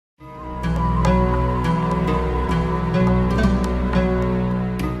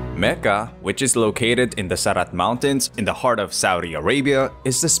Mecca, which is located in the Sarat Mountains in the heart of Saudi Arabia,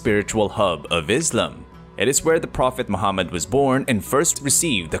 is the spiritual hub of Islam. It is where the Prophet Muhammad was born and first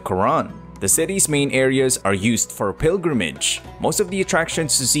received the Quran. The city's main areas are used for pilgrimage. Most of the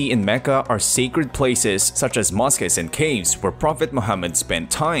attractions to see in Mecca are sacred places such as mosques and caves where Prophet Muhammad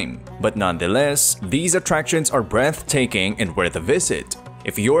spent time. But nonetheless, these attractions are breathtaking and worth a visit.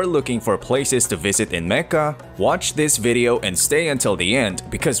 If you're looking for places to visit in Mecca, watch this video and stay until the end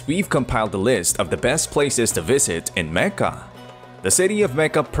because we've compiled a list of the best places to visit in Mecca. The city of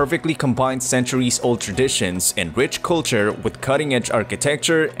Mecca perfectly combines centuries-old traditions and rich culture with cutting-edge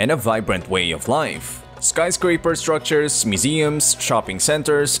architecture and a vibrant way of life. Skyscraper structures, museums, shopping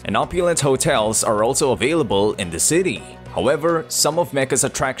centers, and opulent hotels are also available in the city. However, some of Mecca's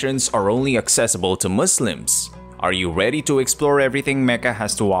attractions are only accessible to Muslims. Are you ready to explore everything Mecca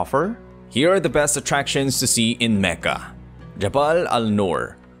has to offer? Here are the best attractions to see in Mecca. Jabal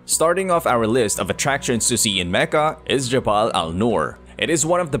Al-Nour. Starting off our list of attractions to see in Mecca is Jabal Al-Nour. It is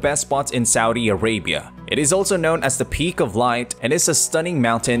one of the best spots in Saudi Arabia. It is also known as the Peak of Light and is a stunning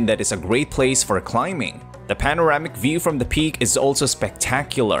mountain that is a great place for climbing. The panoramic view from the peak is also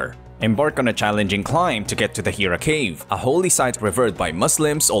spectacular. Embark on a challenging climb to get to the Hira Cave, a holy site revered by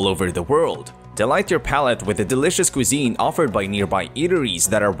Muslims all over the world. Delight your palate with the delicious cuisine offered by nearby eateries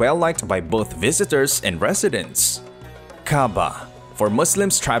that are well liked by both visitors and residents. Kaaba. For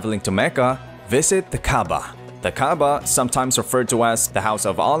Muslims traveling to Mecca, visit the Kaaba. The Kaaba, sometimes referred to as the House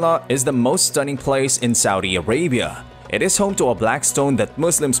of Allah, is the most stunning place in Saudi Arabia. It is home to a black stone that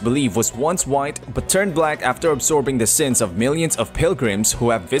Muslims believe was once white but turned black after absorbing the sins of millions of pilgrims who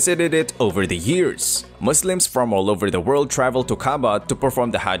have visited it over the years. Muslims from all over the world travel to Kaaba to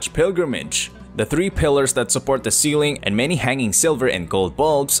perform the Hajj pilgrimage. The three pillars that support the ceiling and many hanging silver and gold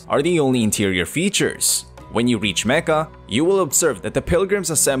bulbs are the only interior features. When you reach Mecca, you will observe that the pilgrims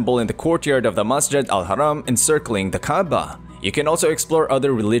assemble in the courtyard of the Masjid al-Haram encircling the Kaaba. You can also explore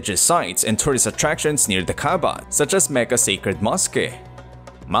other religious sites and tourist attractions near the Kaaba, such as Mecca Sacred Mosque.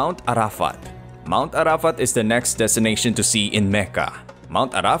 Mount Arafat. Mount Arafat is the next destination to see in Mecca.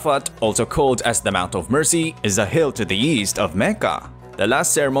 Mount Arafat, also called as the Mount of Mercy, is a hill to the east of Mecca. The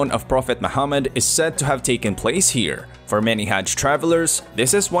last sermon of Prophet Muhammad is said to have taken place here. For many Hajj travelers,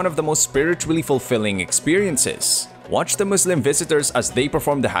 this is one of the most spiritually fulfilling experiences. Watch the Muslim visitors as they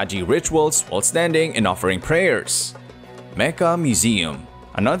perform the Hajj rituals while standing and offering prayers. Mecca Museum.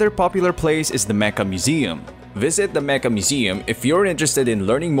 Another popular place is the Mecca Museum. Visit the Mecca Museum if you're interested in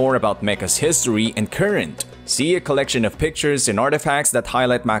learning more about Mecca's history and current. See a collection of pictures and artifacts that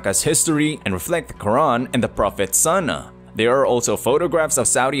highlight Mecca's history and reflect the Quran and the Prophet's Sunnah. There are also photographs of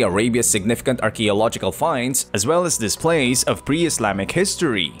Saudi Arabia's significant archaeological finds, as well as displays of pre-Islamic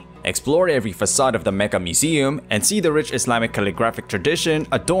history. Explore every facade of the Mecca Museum and see the rich Islamic calligraphic tradition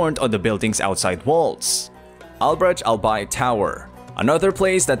adorned on the building's outside walls. Abraj Al-Bayt Tower. Another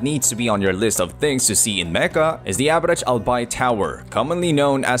place that needs to be on your list of things to see in Mecca is the Abraj Al-Bayt Tower, commonly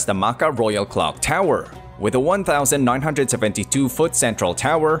known as the Makkah Royal Clock Tower. With a 1,972-foot central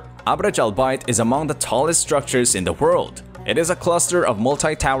tower, Abraj Al-Bayt is among the tallest structures in the world. It is a cluster of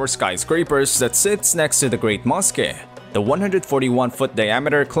multi-tower skyscrapers that sits next to the Great Mosque. The 141-foot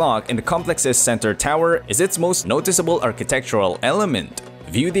diameter clock in the complex's center tower is its most noticeable architectural element.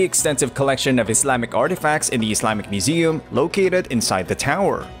 View the extensive collection of Islamic artifacts in the Islamic Museum located inside the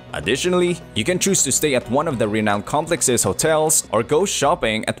tower. Additionally, you can choose to stay at one of the renowned complex's hotels or go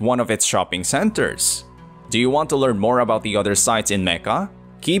shopping at one of its shopping centers. Do you want to learn more about the other sites in Mecca?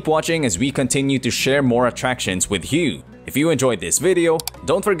 Keep watching as we continue to share more attractions with you. If you enjoyed this video,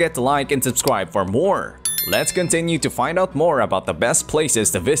 don't forget to like and subscribe for more. Let's continue to find out more about the best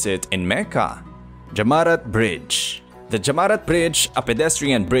places to visit in Mecca. Jamaraat Bridge. The Jamaraat Bridge, a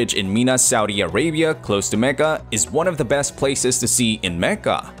pedestrian bridge in Mina, Saudi Arabia, close to Mecca, is one of the best places to see in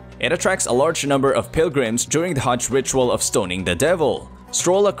Mecca. It attracts a large number of pilgrims during the Hajj ritual of stoning the devil.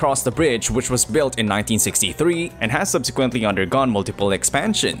 Stroll across the bridge, which was built in 1963 and has subsequently undergone multiple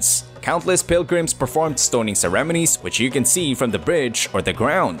expansions. Countless pilgrims performed stoning ceremonies, which you can see from the bridge or the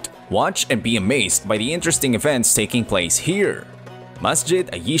ground. Watch and be amazed by the interesting events taking place here.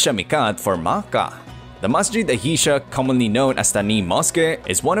 Masjid Ayesha Miqat for Makkah. The Masjid Ayesha, commonly known as the Mosque,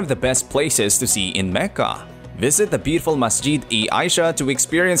 is one of the best places to see in Mecca. Visit the beautiful Masjid Ayesha to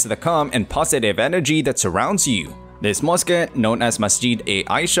experience the calm and positive energy that surrounds you. This mosque, known as Masjid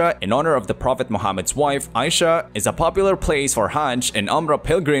Ayesha in honor of the Prophet Muhammad's wife Ayesha, is a popular place for Hajj and Umrah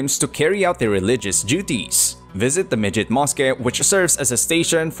pilgrims to carry out their religious duties. Visit the Masjid Mosque, which serves as a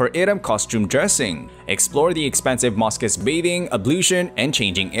station for Ihram costume dressing. Explore the expansive mosque's bathing, ablution, and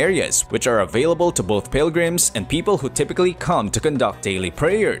changing areas, which are available to both pilgrims and people who typically come to conduct daily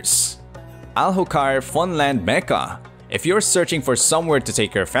prayers. Al-Hukair Funland Mecca. If you're searching for somewhere to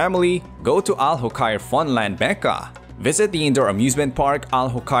take your family, go to Al-Hukair Funland Mecca. Visit the indoor amusement park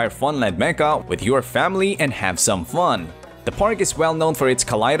Al-Hukair Funland Mecca with your family and have some fun. The park is well known for its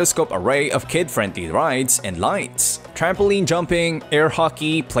kaleidoscope array of kid-friendly rides and lights. Trampoline jumping, air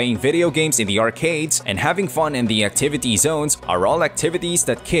hockey, playing video games in the arcades, and having fun in the activity zones are all activities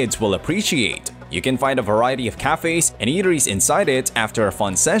that kids will appreciate. You can find a variety of cafes and eateries inside it after a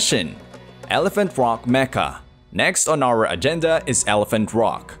fun session. Elephant Rock Mecca. Next on our agenda is Elephant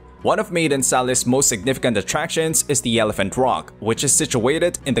Rock. One of Maidan Salih's most significant attractions is the Elephant Rock, which is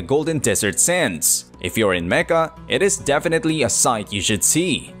situated in the Golden Desert Sands. If you're in Mecca, it is definitely a sight you should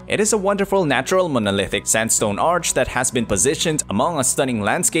see. It is a wonderful natural monolithic sandstone arch that has been positioned among a stunning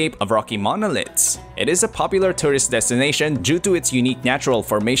landscape of rocky monoliths. It is a popular tourist destination due to its unique natural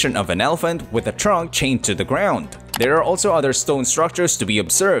formation of an elephant with a trunk chained to the ground. There are also other stone structures to be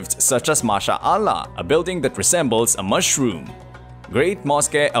observed, such as Masha Allah, a building that resembles a mushroom. Great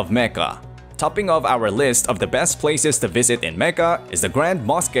Mosque of Mecca. Topping off our list of the best places to visit in Mecca is the Grand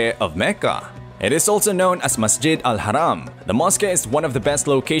Mosque of Mecca. It is also known as Masjid Al-Haram. The mosque is one of the best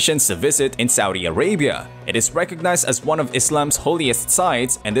locations to visit in Saudi Arabia. It is recognized as one of Islam's holiest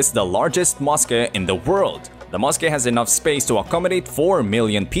sites and is the largest mosque in the world. The mosque has enough space to accommodate 4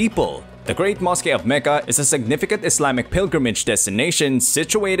 million people. The Great Mosque of Mecca is a significant Islamic pilgrimage destination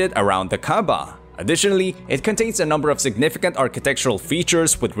situated around the Kaaba. Additionally, it contains a number of significant architectural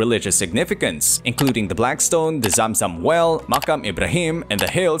features with religious significance, including the Black Stone, the Zamzam Well, Maqam Ibrahim, and the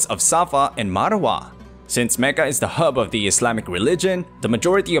hills of Safa and Marwa. Since Mecca is the hub of the Islamic religion, the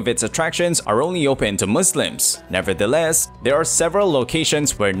majority of its attractions are only open to Muslims. Nevertheless, there are several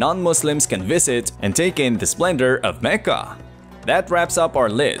locations where non-Muslims can visit and take in the splendor of Mecca. That wraps up our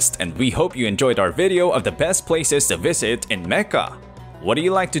list, and we hope you enjoyed our video of the best places to visit in Mecca. What do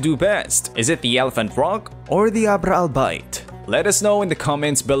you like to do best? Is it the Elephant Rock or the Abra Al-Bait? Let us know in the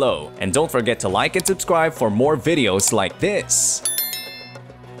comments below, and don't forget to like and subscribe for more videos like this.